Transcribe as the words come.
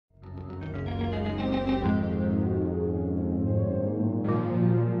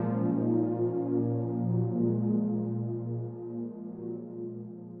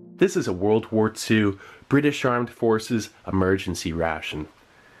This is a World War II British Armed Forces emergency ration.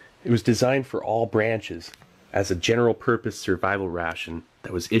 It was designed for all branches as a general purpose survival ration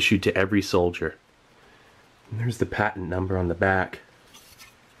that was issued to every soldier. And there's the patent number on the back.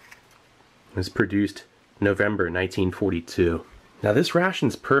 It was produced November 1942. Now this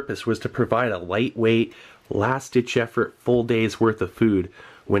ration's purpose was to provide a lightweight, last-ditch effort full day's worth of food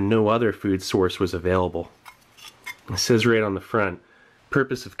when no other food source was available. It says right on the front,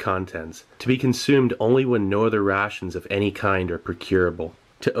 purpose of contents, to be consumed only when no other rations of any kind are procurable.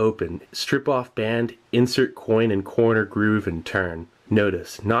 To open, strip off band, insert coin in corner groove and turn.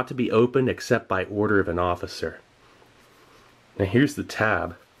 Notice, not to be opened except by order of an officer. Now here's the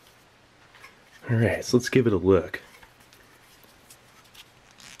tab. Alright, so let's give it a look.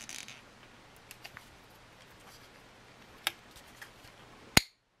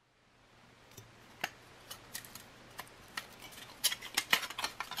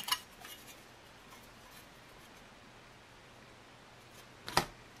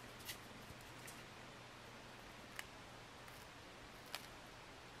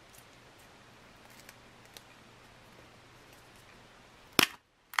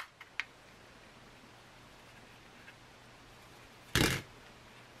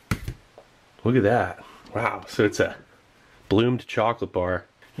 Look at that. Wow, so it's a bloomed chocolate bar.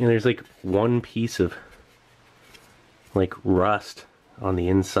 And there's like one piece of like rust on the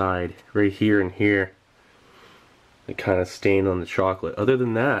inside, right here and here. It kind of stained on the chocolate. Other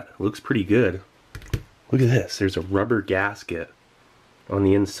than that, it looks pretty good. Look at this, there's a rubber gasket on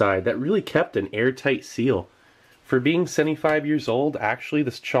the inside that really kept an airtight seal. For being 75 years old, actually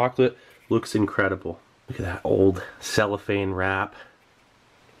this chocolate looks incredible. Look at that old cellophane wrap.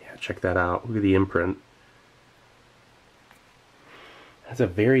 Check that out. Look at the imprint. It has a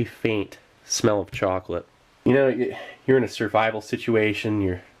very faint smell of chocolate. You know, you're in a survival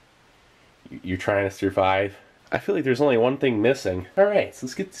situation. You're trying to survive. I feel like there's only one thing missing. All right, so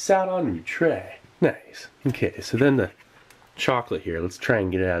let's get this out on your tray. Nice. Okay, so then the chocolate here. Let's try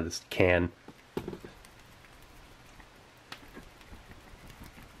and get it out of this can.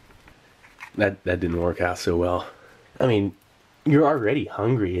 That didn't work out so well. I mean, you're already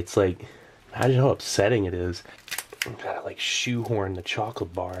hungry. It's like, imagine how upsetting it is. I'm gotta like shoehorn the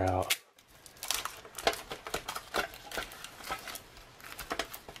chocolate bar out.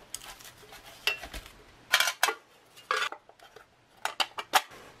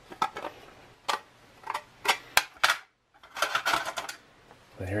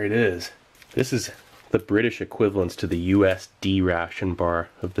 There it is. This is the British equivalence to the USD ration bar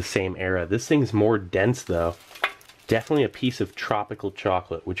of the same era. This thing's more dense though. Definitely a piece of tropical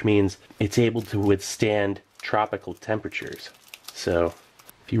chocolate, which means it's able to withstand tropical temperatures. So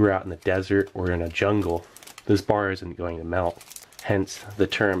if you were out in the desert or in a jungle, this bar isn't going to melt. Hence the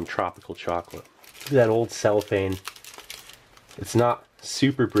term tropical chocolate. Look at that old cellophane. It's not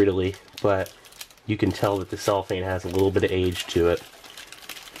super brittly, but you can tell that the cellophane has a little bit of age to it.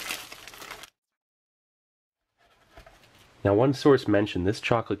 Now one source mentioned this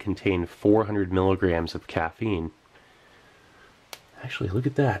chocolate contained 400 milligrams of caffeine. Actually, look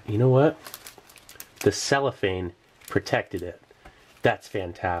at that. You know what? The cellophane protected it. That's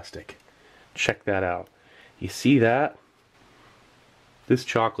fantastic. Check that out. You see that? This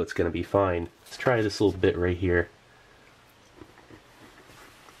chocolate's going to be fine. Let's try this little bit right here.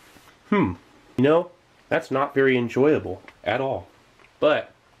 You know, that's not very enjoyable at all.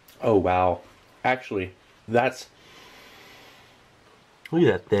 But, oh wow. Actually, that's... Look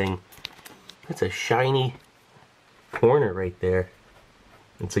at that thing. That's a shiny corner right there.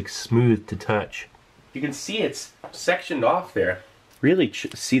 It's like smooth to touch. You can see it's sectioned off there. Really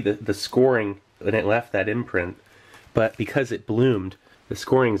see the scoring when it left that imprint. But because it bloomed, the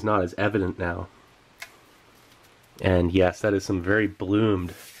scoring is not as evident now. And yes, that is some very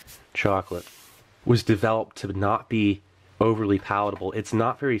bloomed chocolate. Was developed to not be overly palatable. It's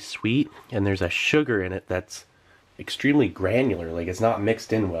not very sweet, and there's a sugar in it that's extremely granular, like it's not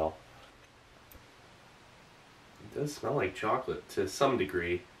mixed in well. It does smell like chocolate to some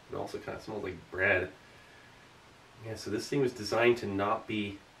degree. It also kind of smells like bread. Yeah, so this thing was designed to not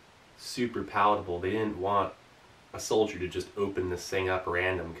be super palatable. They didn't want a soldier to just open this thing up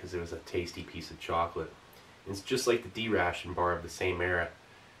random because it was a tasty piece of chocolate. And it's just like the D ration bar of the same era,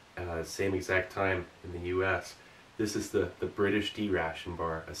 same exact time in the US. This is the British D ration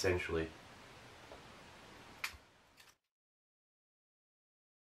bar, essentially.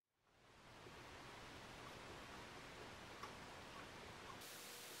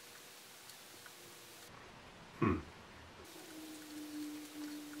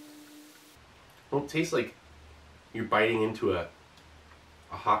 Well, it tastes like you're biting into a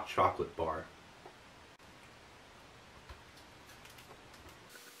a hot chocolate bar.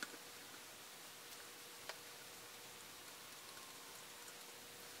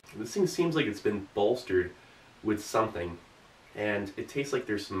 This thing seems like it's been bolstered with something, and it tastes like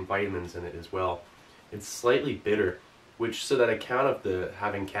there's some vitamins in it as well. It's slightly bitter, which, so that account of the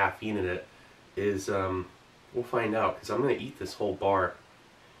having caffeine in it is, we'll find out, because I'm going to eat this whole bar.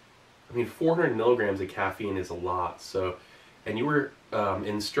 I mean, 400 milligrams of caffeine is a lot, so, and you were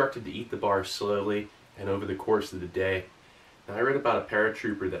instructed to eat the bar slowly and over the course of the day. Now, I read about a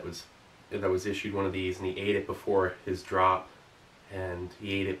paratrooper that was issued one of these, and he ate it before his drop, and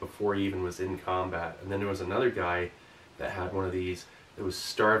he ate it before he even was in combat. And then there was another guy that had one of these that was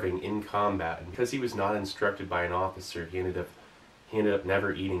starving in combat, and because he was not instructed by an officer, he ended up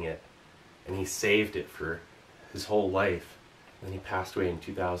never eating it, and he saved it for his whole life. And then he passed away in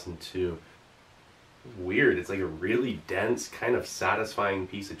 2002. Weird. It's like a really dense, kind of satisfying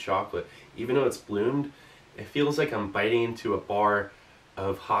piece of chocolate. Even though it's bloomed, it feels like I'm biting into a bar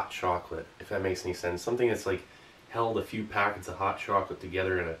of hot chocolate, if that makes any sense. Something that's like held a few packets of hot chocolate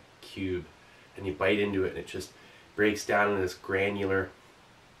together in a cube, and you bite into it and it just breaks down into this granular,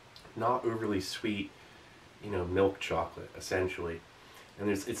 not overly sweet, you know, milk chocolate, essentially. And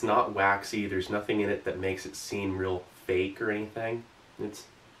it's not waxy, there's nothing in it that makes it seem real fake or anything. It's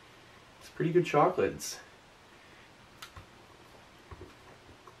pretty good chocolate.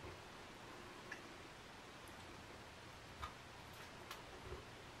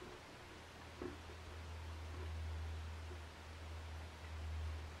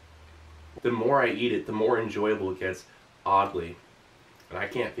 The more I eat it, the more enjoyable it gets, oddly. But I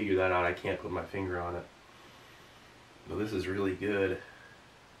can't figure that out. I can't put my finger on it. But this is really good.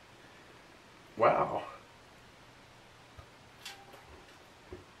 Wow.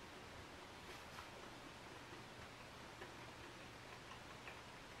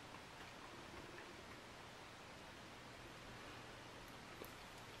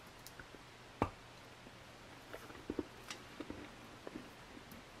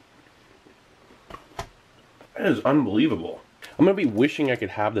 That is unbelievable. I'm gonna be wishing I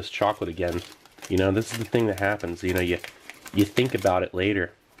could have this chocolate again. You know, this is the thing that happens. You know, you think about it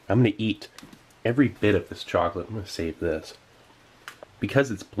later. I'm gonna eat every bit of this chocolate. I'm gonna save this.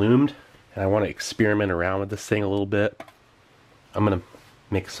 Because it's bloomed, and I want to experiment around with this thing a little bit, I'm gonna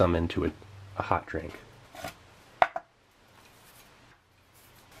mix some into a hot drink.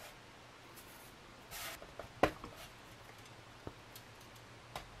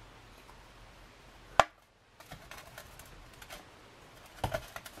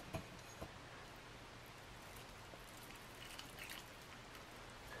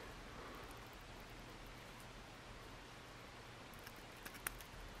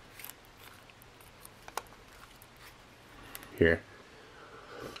 Here.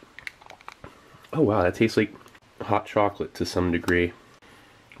 Oh wow, that tastes like hot chocolate to some degree.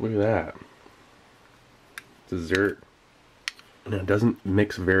 Look at that. Dessert. And it doesn't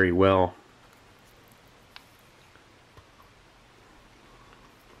mix very well.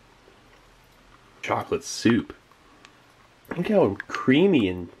 Chocolate soup. Look how creamy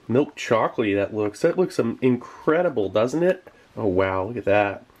and milk chocolatey that looks. That looks incredible, doesn't it? Oh wow, look at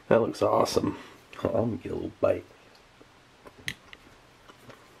that. That looks awesome. Oh, I'm gonna get a little bite.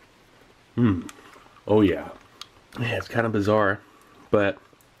 Oh yeah. Yeah, it's kind of bizarre, but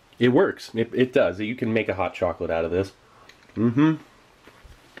it works. It does. You can make a hot chocolate out of this. Went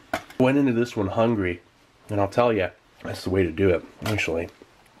into this one hungry, and I'll tell you, that's the way to do it, actually.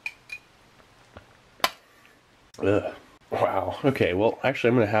 Ugh. Wow. Okay, well, actually,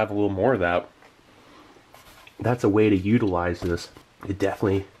 I'm going to have a little more of that. That's a way to utilize this. It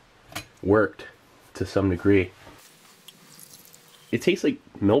definitely worked to some degree. It tastes like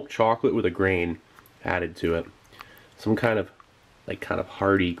milk chocolate with a grain added to it. Some kind of, like, kind of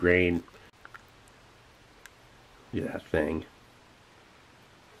hearty grain. Look at that thing.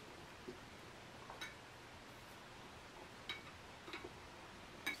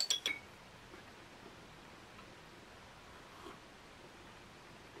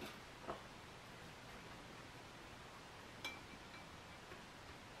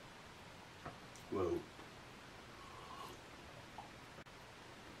 Whoa.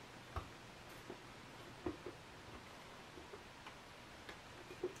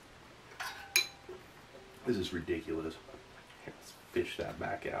 This is ridiculous. Here, let's fish that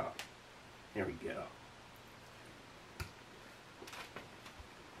back out. There we go.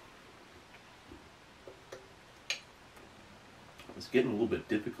 It's getting a little bit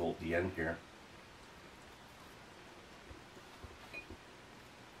difficult at the end here.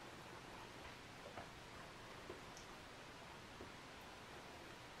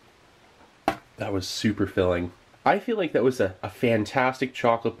 That was super filling. I feel like that was a fantastic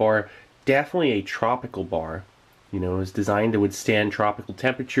chocolate bar, definitely a tropical bar. You know, it was designed to withstand tropical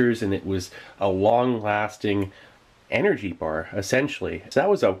temperatures, and it was a long-lasting energy bar, essentially. So that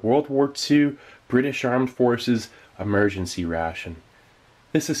was a World War II British Armed Forces emergency ration.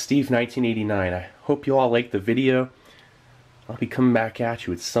 This is Steve 1989. I hope you all liked the video. I'll be coming back at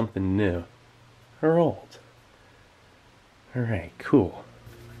you with something new. Or old. Alright, cool.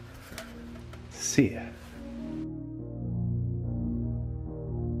 See ya.